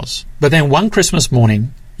system was. But then one Christmas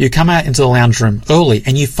morning, you come out into the lounge room early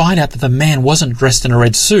and you find out that the man wasn't dressed in a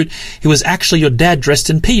red suit. He was actually your dad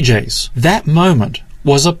dressed in PJs. That moment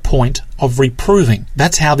was a point of reproving.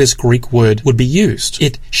 That's how this Greek word would be used.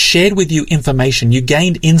 It shared with you information. You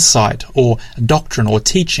gained insight or doctrine or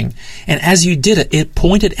teaching. And as you did it, it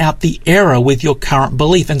pointed out the error with your current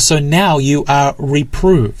belief. And so now you are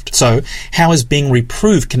reproved. So how is being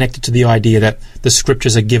reproved connected to the idea that the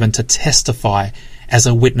scriptures are given to testify as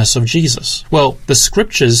a witness of Jesus? Well, the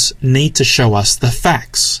scriptures need to show us the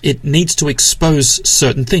facts. It needs to expose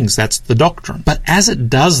certain things. That's the doctrine. But as it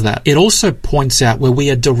does that, it also points out where we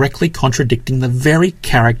are directly contradicting the very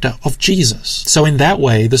character of Jesus. So in that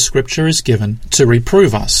way, the scripture is given to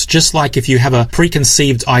reprove us. Just like if you have a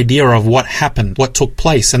preconceived idea of what happened, what took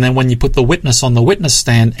place, and then when you put the witness on the witness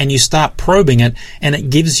stand and you start probing it, and it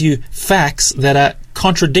gives you facts that are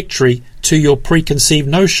contradictory to your preconceived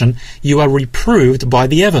notion, you are reproved by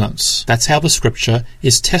the evidence. That's how the scripture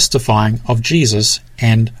is testifying of Jesus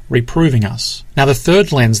and reproving us. Now, the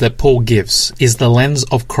third lens that Paul gives is the lens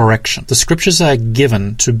of correction. The scriptures are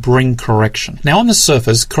given to bring correction. Now, on the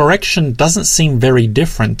surface, correction doesn't seem very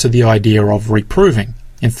different to the idea of reproving.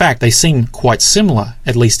 In fact, they seem quite similar,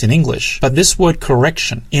 at least in English. But this word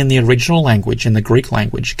correction in the original language, in the Greek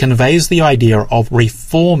language, conveys the idea of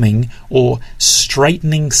reforming or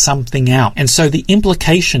straightening something out. And so the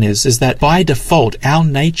implication is that by default, our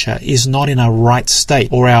nature is not in a right state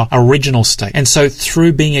or our original state. And so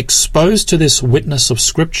through being exposed to this witness of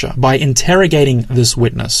Scripture, by interrogating this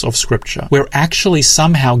witness of Scripture, we're actually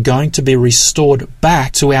somehow going to be restored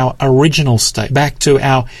back to our original state, back to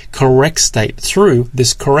our correct state through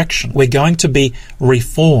this correction. We're going to be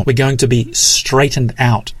reformed. We're going to be straightened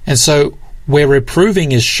out. And so where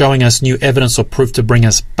reproving is showing us new evidence or proof to bring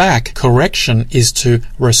us back, correction is to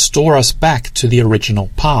restore us back to the original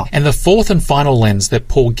path. And the fourth and final lens that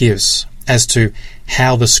Paul gives as to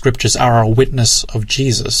how the scriptures are a witness of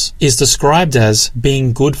Jesus is described as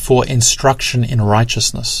being good for instruction in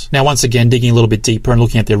righteousness. Now, once again, digging a little bit deeper and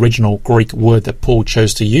looking at the original Greek word that Paul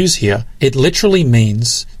chose to use here, it literally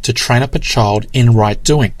means to train up a child in right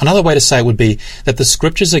doing. Another way to say it would be that the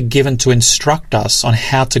scriptures are given to instruct us on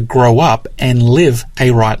how to grow up and live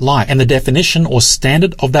a right life. And the definition or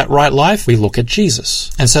standard of that right life, we look at Jesus.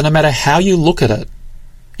 And so no matter how you look at it,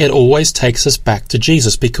 it always takes us back to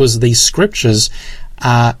Jesus, because these scriptures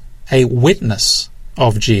are a witness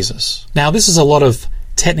of Jesus. Now, this is a lot of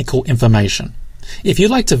technical information. If you'd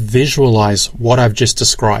like to visualize what I've just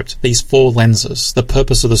described, these four lenses, the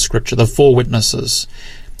purpose of the scripture, the four witnesses,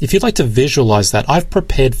 if you'd like to visualize that, I've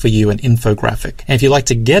prepared for you an infographic. And if you'd like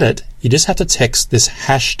to get it, you just have to text this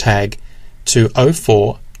hashtag to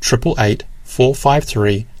 0488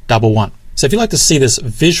 453 11. So if you'd like to see this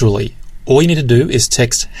visually, all you need to do is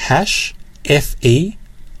text #FE18info.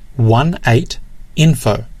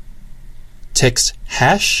 Text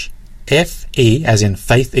 #FE as in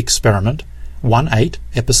Faith Experiment 18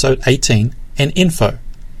 episode 18 and info.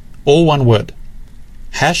 All one word.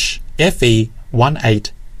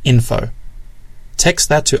 #FE18info. text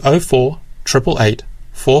that to 0488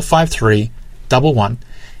 453 11,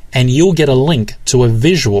 and you'll get a link to a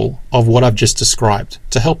visual of what I've just described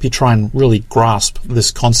to help you try and really grasp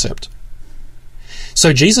this concept.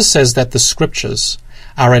 So Jesus says that the scriptures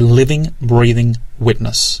are a living, breathing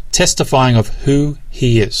witness, testifying of who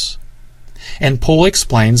he is. And Paul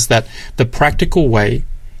explains that the practical way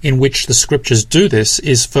in which the scriptures do this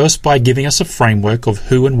is first by giving us a framework of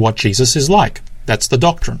who and what Jesus is like. That's the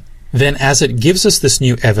doctrine. Then as it gives us this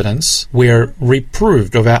new evidence, we're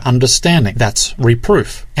reproved of our understanding. That's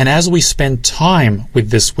reproof. And as we spend time with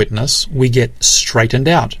this witness, we get straightened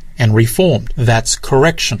out and reformed. That's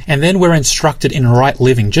correction. And then we're instructed in right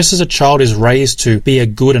living. Just as a child is raised to be a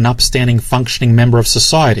good and upstanding functioning member of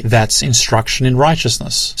society, that's instruction in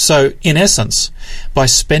righteousness. So, in essence, by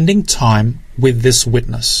spending time with this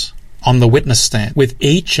witness, on the witness stand, with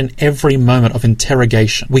each and every moment of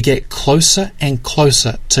interrogation, we get closer and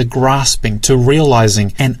closer to grasping, to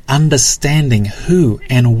realizing and understanding who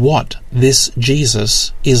and what this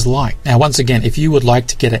Jesus is like. Now, once again, if you would like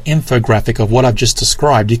to get an infographic of what I've just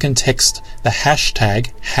described, you can text the hashtag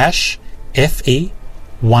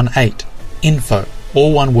 #FE18 info,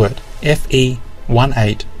 all one word,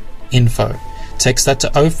 FE18 info. Text that to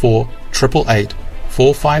 0488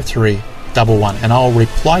 453 11, and I'll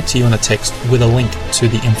reply to you in the text with a link to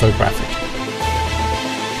the infographic.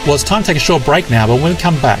 Well, it's time to take a short break now, but when we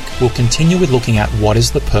come back, we'll continue with looking at what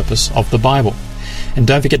is the purpose of the Bible. And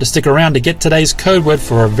don't forget to stick around to get today's code word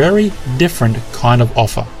for a very different kind of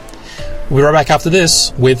offer. We'll be right back after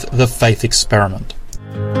this with The Faith Experiment.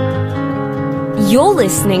 You're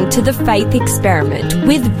listening to The Faith Experiment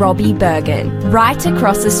with Robbie Berghan, right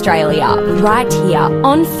across Australia, right here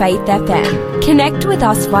on Faith FM. Connect with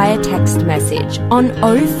us via text message on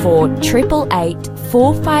 0488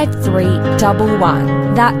 453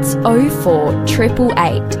 11. That's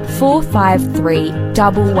 0488 453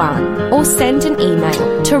 11. Or send an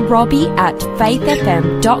email to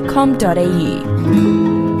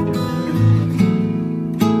robbie@faithfm.com.au.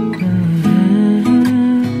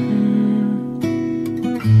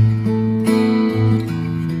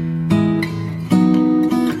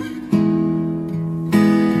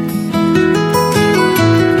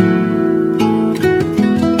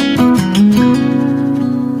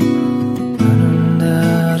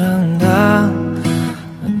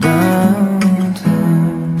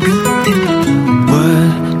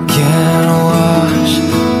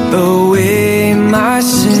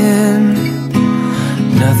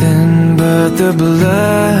 The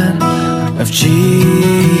blood of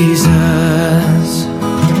Jesus.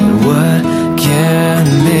 What can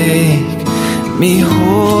make me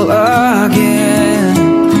whole again?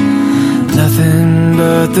 Nothing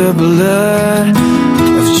but the blood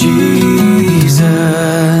of Jesus.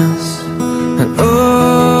 And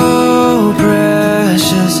oh,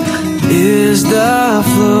 precious is the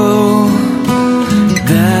flow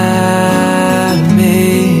that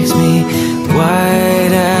makes me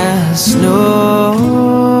white as snow.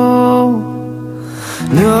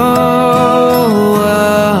 No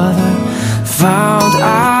other fount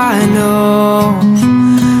I know.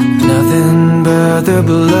 Nothing but the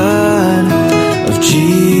blood of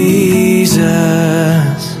Jesus.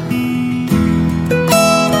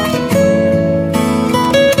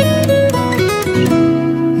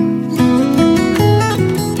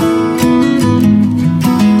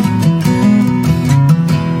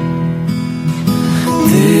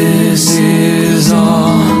 This is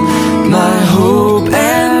all my hope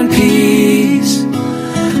and peace.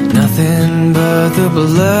 Nothing but the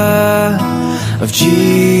blood of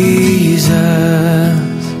Jesus.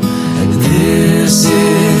 And this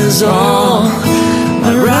is all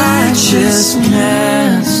my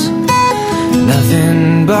righteousness.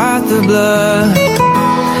 Nothing but the blood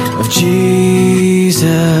of Jesus.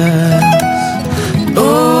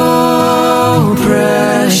 Oh,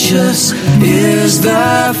 precious is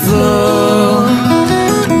the flow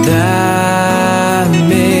that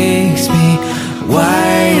makes me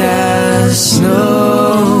white as snow.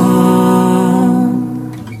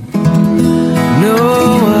 No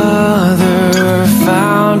other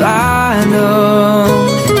fount I know.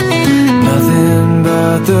 Nothing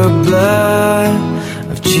but the blood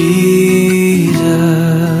of Jesus.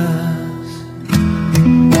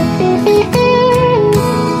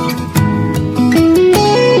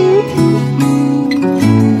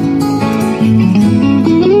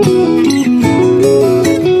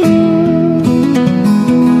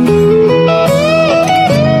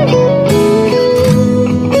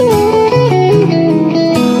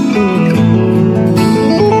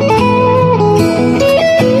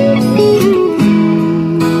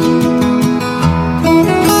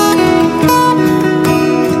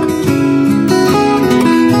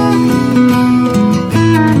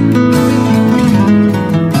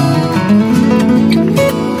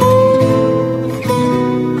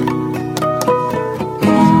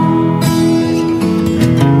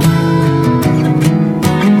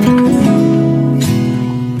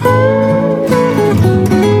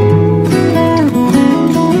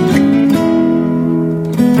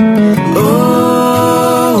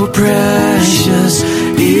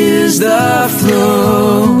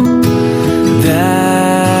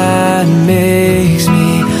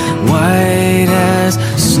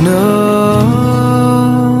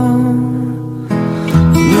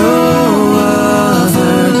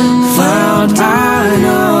 other fount I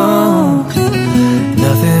know,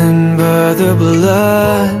 nothing but the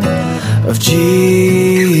blood of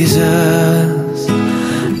Jesus,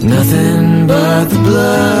 nothing but the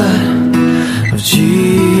blood of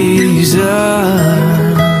Jesus,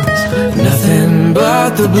 nothing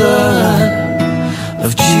but the blood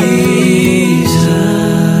of Jesus.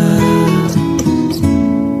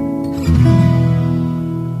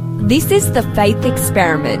 This is The Faith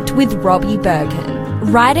Experiment with Robbie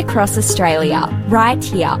Berghan, right across Australia, right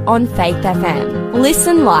here on Faith FM.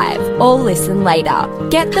 Listen live or listen later.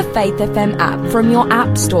 Get the Faith FM app from your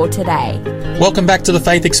app store today. Welcome back to The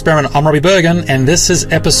Faith Experiment. I'm Robbie Berghan, and this is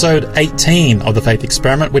episode 18 of The Faith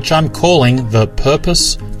Experiment, which I'm calling The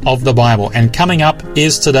Purpose of the Bible. And coming up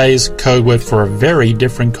is today's code word for a very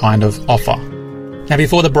different kind of offer. Now,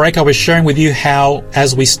 before the break, I was sharing with you how,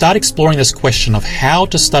 as we start exploring this question of how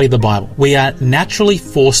to study the Bible, we are naturally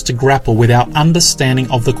forced to grapple with our understanding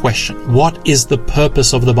of the question, what is the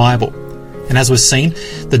purpose of the Bible? And as we've seen,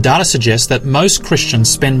 the data suggests that most Christians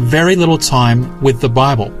spend very little time with the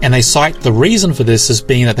Bible. And they cite the reason for this as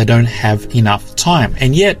being that they don't have enough time.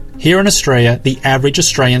 And yet, here in Australia, the average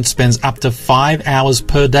Australian spends up to 5 hours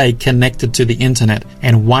per day connected to the internet,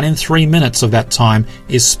 and 1 in 3 minutes of that time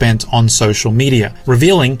is spent on social media,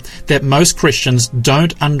 revealing that most Christians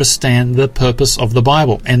don't understand the purpose of the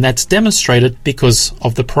Bible. And that's demonstrated because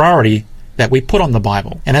of the priority that we put on the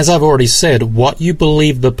Bible. And as I've already said, what you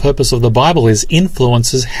believe the purpose of the Bible is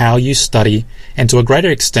influences how you study, and to a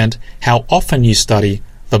greater extent, how often you study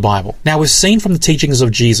the Bible. Now, we've seen from the teachings of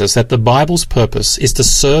Jesus that the Bible's purpose is to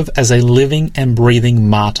serve as a living and breathing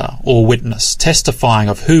martyr or witness, testifying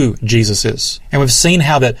of who Jesus is. And we've seen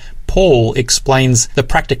how that Paul explains the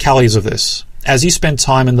practicalities of this. As you spend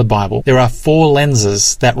time in the Bible, there are 4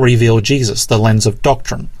 lenses that reveal Jesus: the lens of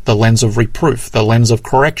doctrine, the lens of reproof, the lens of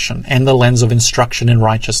correction, and the lens of instruction in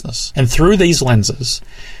righteousness. And through these lenses,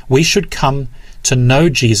 we should come to know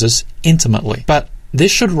Jesus intimately. But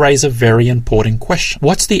this should raise a very important question.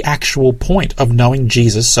 What's the actual point of knowing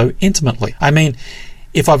Jesus so intimately? I mean,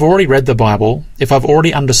 if I've already read the Bible, if I've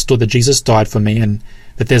already understood that Jesus died for me and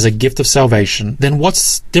that there's a gift of salvation, then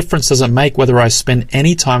what difference does it make whether I spend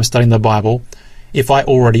any time studying the Bible if I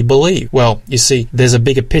already believe? Well, you see, there's a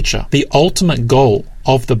bigger picture. The ultimate goal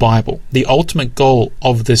of the Bible, the ultimate goal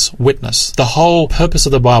of this witness, the whole purpose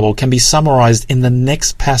of the Bible can be summarized in the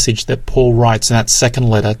next passage that Paul writes in that second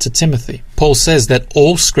letter to Timothy. Paul says that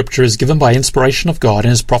all Scripture is given by inspiration of God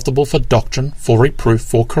and is profitable for doctrine, for reproof,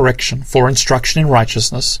 for correction, for instruction in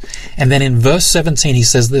righteousness. And then in verse 17 he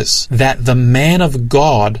says this, that the man of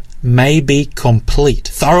God may be complete,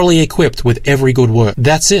 thoroughly equipped with every good work.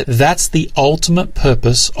 That's it. That's the ultimate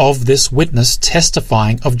purpose of this witness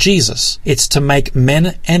testifying of Jesus. It's to make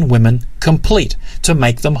men and women complete, to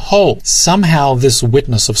make them whole. Somehow this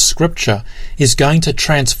witness of Scripture is going to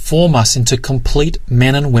transform us into complete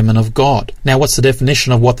men and women of God. Now, what's the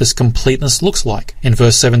definition of what this completeness looks like? In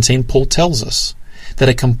verse 17, Paul tells us that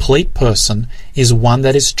a complete person is one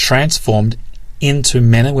that is transformed into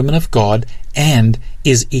men and women of God and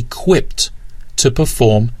is equipped to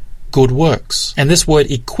perform good works. And this word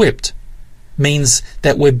equipped means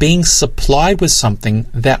that we're being supplied with something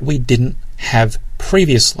that we didn't have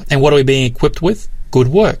previously. And what are we being equipped with? Good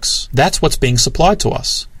works. That's what's being supplied to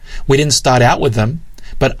us. We didn't start out with them,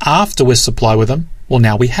 but after we're supplied with them, well,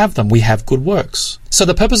 now we have them. We have good works. So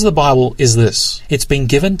the purpose of the Bible is this. It's been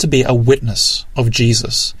given to be a witness of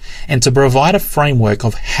Jesus and to provide a framework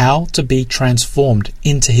of how to be transformed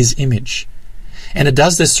into His image. And it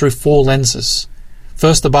does this through 4 lenses.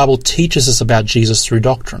 First, the Bible teaches us about Jesus through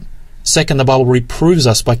doctrine. Second, the Bible reproves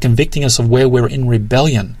us by convicting us of where we're in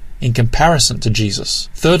rebellion in comparison to Jesus.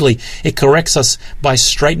 Thirdly, it corrects us by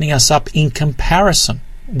straightening us up in comparison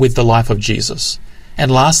with the life of Jesus.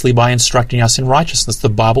 And lastly, by instructing us in righteousness. The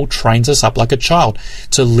Bible trains us up like a child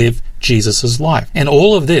to live Jesus' life. And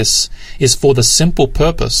all of this is for the simple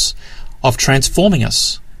purpose of transforming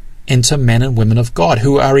us into men and women of God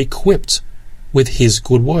who are equipped with His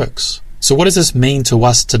good works. So what does this mean to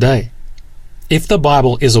us today? If the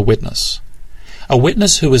Bible is a witness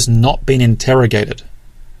who has not been interrogated,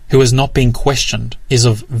 who has not been questioned, is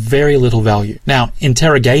of very little value. Now,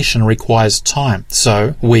 interrogation requires time.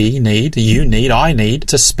 So we need, you need, I need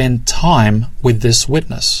to spend time with this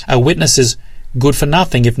witness. A witness is good for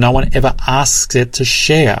nothing if no one ever asks it to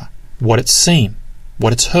share what it's seen,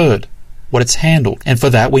 what it's heard, what it's handled. And for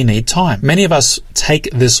that we need time. Many of us take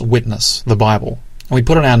this witness, the Bible, and we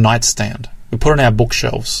put it on our nightstand. We put it on our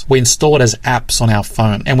bookshelves. We install it as apps on our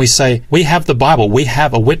phone. And we say, we have the Bible. We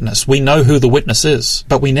have a witness. We know who the witness is.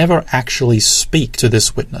 But we never actually speak to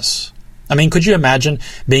this witness. I mean, could you imagine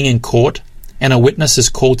being in court and a witness is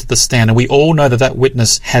called to the stand, and we all know that that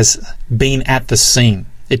witness has been at the scene.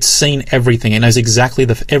 It's seen everything and knows exactly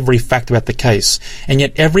every fact about the case. And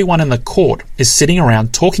yet everyone in the court is sitting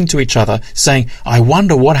around talking to each other saying, I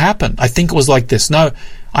wonder what happened. I think it was like this. No,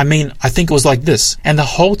 I think it was like this. And the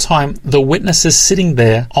whole time the witness is sitting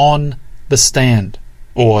there on the stand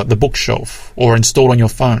or the bookshelf or installed on your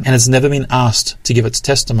phone and has never been asked to give its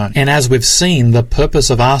testimony. And as we've seen, the purpose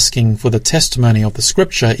of asking for the testimony of the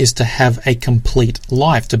scripture is to have a complete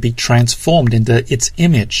life, to be transformed into its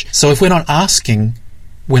image. So if we're not asking,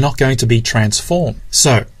 we're not going to be transformed.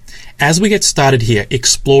 So, as we get started here,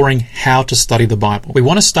 exploring how to study the Bible, we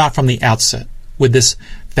want to start from the outset with this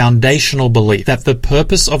foundational belief that the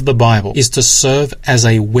purpose of the Bible is to serve as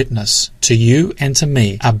a witness to you and to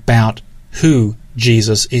me about who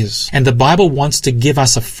Jesus is. And the Bible wants to give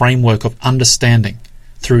us a framework of understanding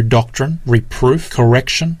through doctrine, reproof,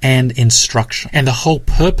 correction, and instruction. And the whole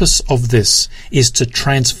purpose of this is to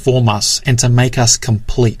transform us and to make us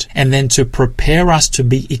complete, and then to prepare us to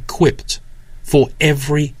be equipped for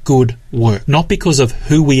every good work. Not because of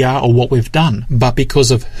who we are or what we've done, but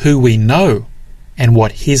because of who we know and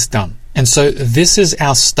what He's done. And so this is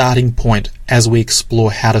our starting point as we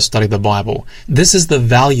explore how to study the Bible. This is the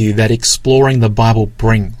value that exploring the Bible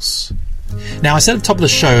brings. Now, I said at the top of the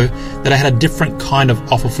show that I had a different kind of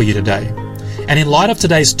offer for you today. And in light of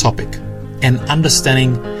today's topic and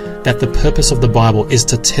understanding that the purpose of the Bible is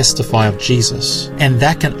to testify of Jesus, and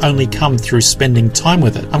that can only come through spending time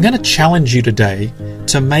with it, I'm going to challenge you today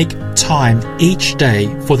to make time each day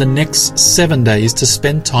for the next 7 days to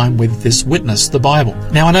spend time with this witness, the Bible.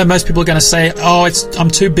 Now, I know most people are going to say, I'm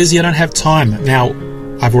too busy, I don't have time. Now,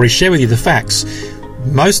 I've already shared with you the facts.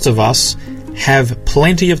 Most of us have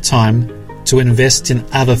plenty of time to invest in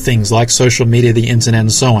other things like social media, the internet,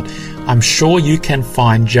 and so on. I'm sure you can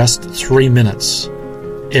find just 3 minutes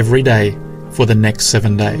every day for the next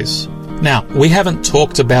 7 days. Now, we haven't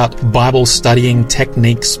talked about Bible studying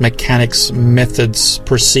techniques, mechanics, methods,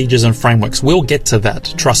 procedures, and frameworks. We'll get to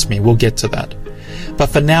that. Trust me, we'll get to that. But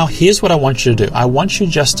for now, here's what I want you to do. I want you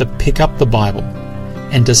just to pick up the Bible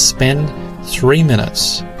and to spend 3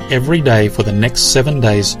 minutes every day for the next 7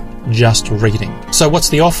 days just reading. So what's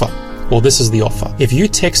the offer? Well, this is the offer. If you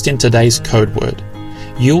text in today's code word,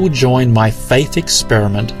 you'll join my Faith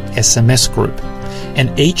Experiment SMS group.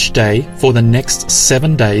 And each day for the next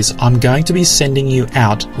 7 days, I'm going to be sending you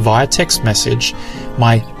out via text message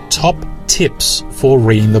my top tips for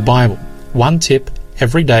reading the Bible. 1 tip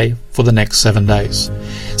every day for the next 7 days.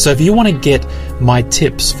 So if you want to get my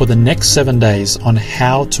tips for the next 7 days on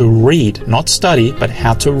how to read, not study, but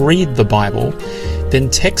how to read the Bible, then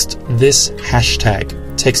text this hashtag.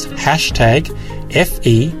 Text hashtag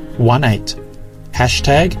FE18.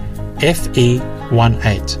 Hashtag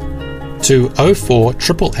FE18 to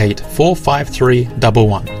 0488 453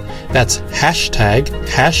 11. That's hashtag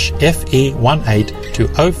FE18 to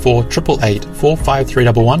 0488 453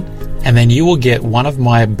 11. And then you will get one of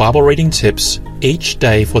my Bible reading tips each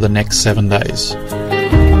day for the next 7 days.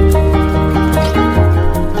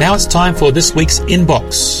 Now it's time for this week's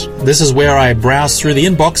inbox. This is where I browse through the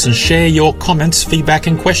inbox and share your comments, feedback,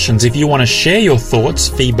 and questions. If you want to share your thoughts,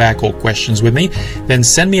 feedback, or questions with me, then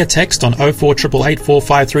send me a text on 0488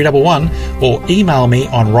 453 11 or email me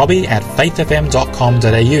on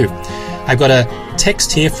robbie@faithfm.com.au. I've got a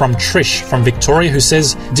text here from Trish from Victoria who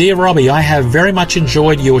says, Dear Robbie, I have very much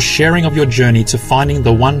enjoyed your sharing of your journey to finding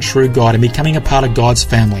the one true God and becoming a part of God's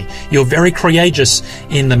family. You're very courageous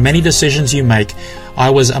in the many decisions you make. I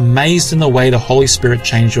was amazed in the way the Holy Spirit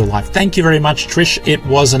changed your life. Thank you very much, Trish. It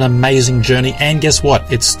was an amazing journey, and guess what?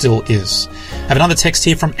 It still is. I have another text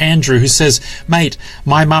here from Andrew who says, Mate,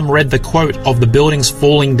 my mum read the quote of the buildings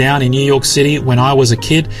falling down in New York City when I was a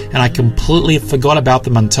kid, and I completely forgot about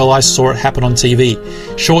them until I saw it happen on TV.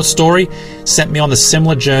 Short story, sent me on a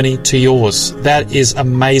similar journey to yours. That is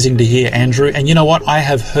amazing to hear, Andrew. And you know what? I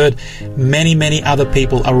have heard many, many other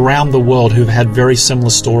people around the world who've had very similar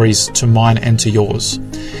stories to mine and to yours.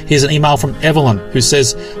 Here's an email from Evelyn who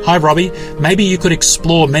says, Hi Robbie, maybe you could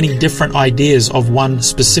explore many different ideas of one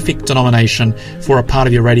specific denomination for a part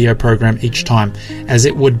of your radio program each time, as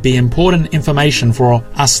it would be important information for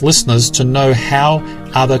us listeners to know how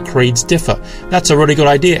other creeds differ. That's a really good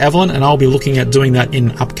idea, Evelyn, and I'll be looking at doing that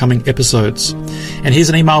in upcoming episodes. And here's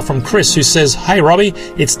an email from Chris who says, "Hey Robbie,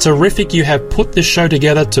 it's terrific you have put this show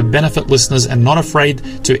together to benefit listeners and not afraid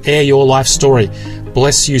to air your life story.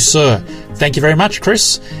 Bless you, sir." Thank you very much,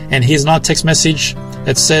 Chris. And here's another text message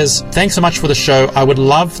that says, "Thanks so much for the show. I would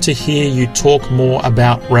love to hear you talk more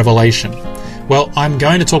about Revelation." Well, I'm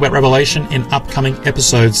going to talk about Revelation in upcoming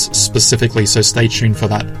episodes specifically, so stay tuned for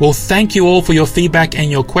that. Well, thank you all for your feedback and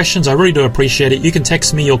your questions. I really do appreciate it. You can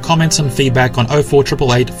text me your comments and feedback on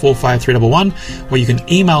 04888 45311, or you can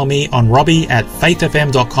email me on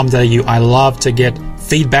robbie@faithfm.com.au. I love to get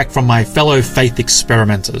feedback from my fellow faith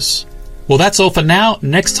experimenters. Well, that's all for now.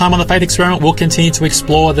 Next time on The Faith Experiment, we'll continue to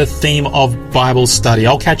explore the theme of Bible study.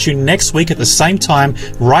 I'll catch you next week at the same time,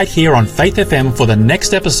 right here on Faith FM for the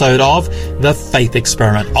next episode of The Faith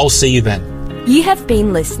Experiment. I'll see you then. You have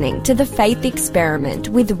been listening to The Faith Experiment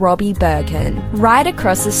with Robbie Berghan, right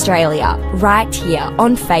across Australia, right here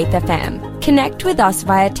on Faith FM. Connect with us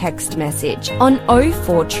via text message on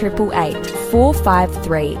 04888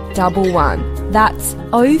 453 11. That's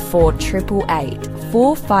 04888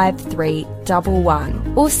 453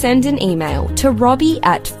 11. Or send an email to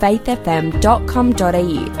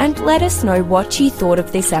robbie@faithfm.com.au and let us know what you thought of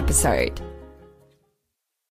this episode.